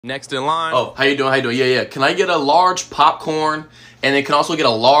Next in line. Oh, how you doing? How you doing? Yeah. Can I get a large popcorn and then can also get a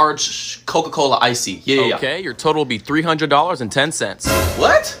large Coca-Cola Icy? Yeah. Okay, your total will be $300.10.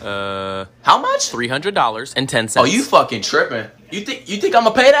 What? How much? $300.10. Oh, you fucking tripping. You think I'm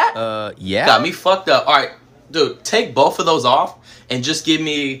gonna pay that? Yeah. Got me fucked up. All right, dude, take both of those off and just give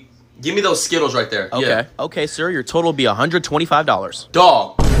me those Skittles right there. Okay. Yeah. Okay, sir, your total will be $125.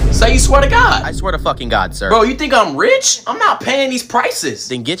 Dog, say you swear to God. I swear to fucking God, sir. Bro, you think I'm rich? I'm not paying these prices.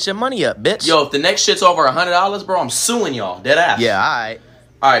 Then get your money up, bitch. Yo, if the next shit's over $100, bro, I'm suing y'all. Dead ass. Yeah, alright.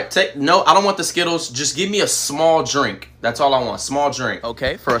 All right, no, I don't want the Skittles. Just give me a small drink. That's all I want, small drink.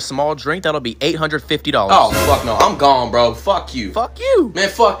 Okay, for a small drink, that'll be $850. Oh, fuck no. I'm gone, bro. Fuck you. Fuck you. Man,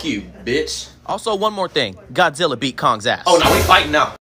 fuck you, bitch. Also, one more thing. Godzilla beat Kong's ass. Oh, now we fighting now.